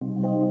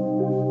Too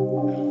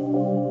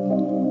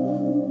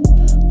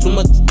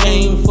much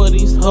game for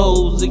these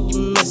hoes, it get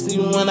messy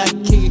when I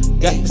kick it.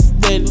 Got you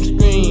steady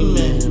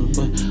screaming,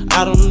 but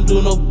I don't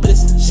do no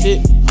business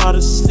shit. Hard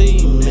to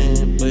see,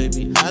 man,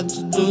 baby. I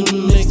just do the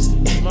mix.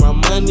 My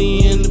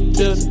money in the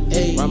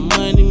building, my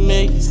money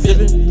make you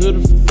sippin' through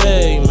the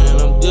fade,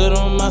 man. I'm good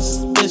on my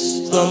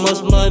suspicion. So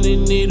much money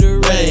need a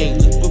rain.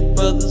 Look for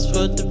brothers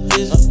for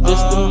division.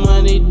 This the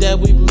money that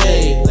we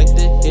made. Like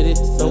to hit it,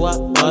 so I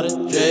bought a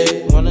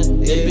Dre. Wanna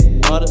dip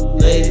it, all the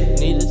ladies.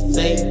 Need to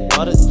save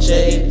all the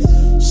chase.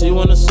 She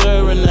wanna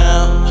serve it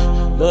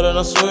now. Know that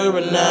I'm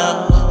swerving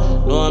now.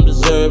 Know I'm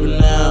deserving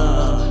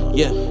now.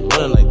 Yeah,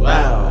 running like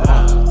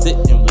wow. Sit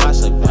and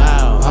watch like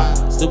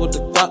wow. Sit with the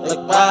clock like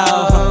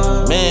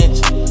wow. Man,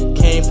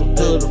 came from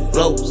to the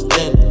flow,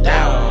 stand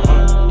down.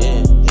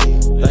 Yeah,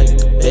 like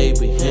a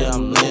baby, yeah,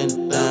 I'm laying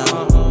it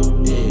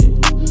down. Yeah,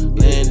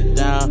 laying it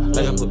down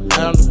like I put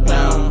pound to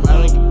pound.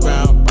 Round in your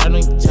ground, round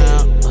in your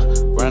town,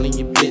 round in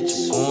your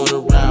bitches, going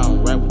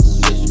around. Right with the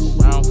switch, go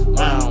round for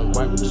round.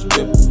 Right with the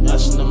script,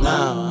 flashing them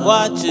out.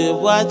 Watch it,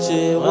 watch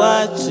it,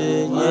 watch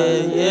it,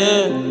 yeah,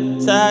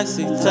 yeah.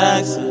 Toxic,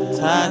 toxic,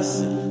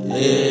 toxic,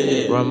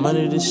 yeah. Run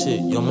money to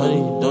shit, your money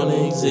don't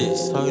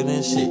exist. Talking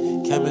that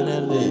shit, capping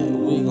that lid,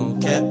 we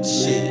gon' cap the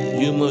shit.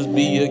 You must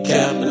be a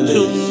capitalist.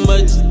 Too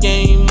much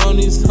game on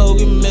these hoes,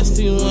 get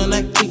messy when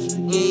I kick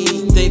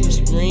it. They be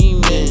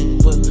screaming,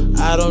 but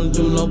I don't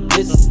do no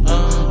business.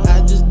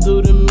 I just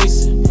do the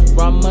mixing,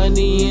 raw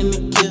money in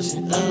the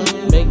kitchen,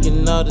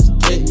 making all this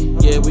cake.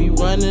 Yeah, we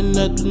running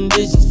up the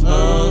dishes,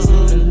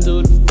 slipping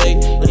through the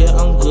fake. Yeah,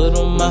 I'm good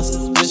on my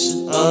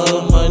suspicions.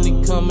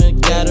 Money coming,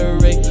 gotta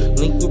rake.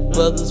 Link with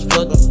brothers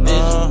for the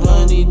bitch.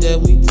 Money that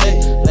we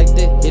take, like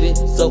they hit it,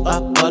 so I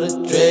bought a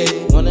Dre.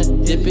 Wanna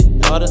dip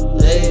it, all the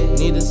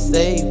legs. Need to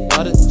save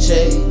all the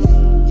chase.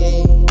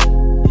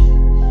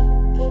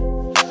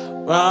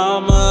 Raw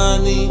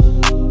money,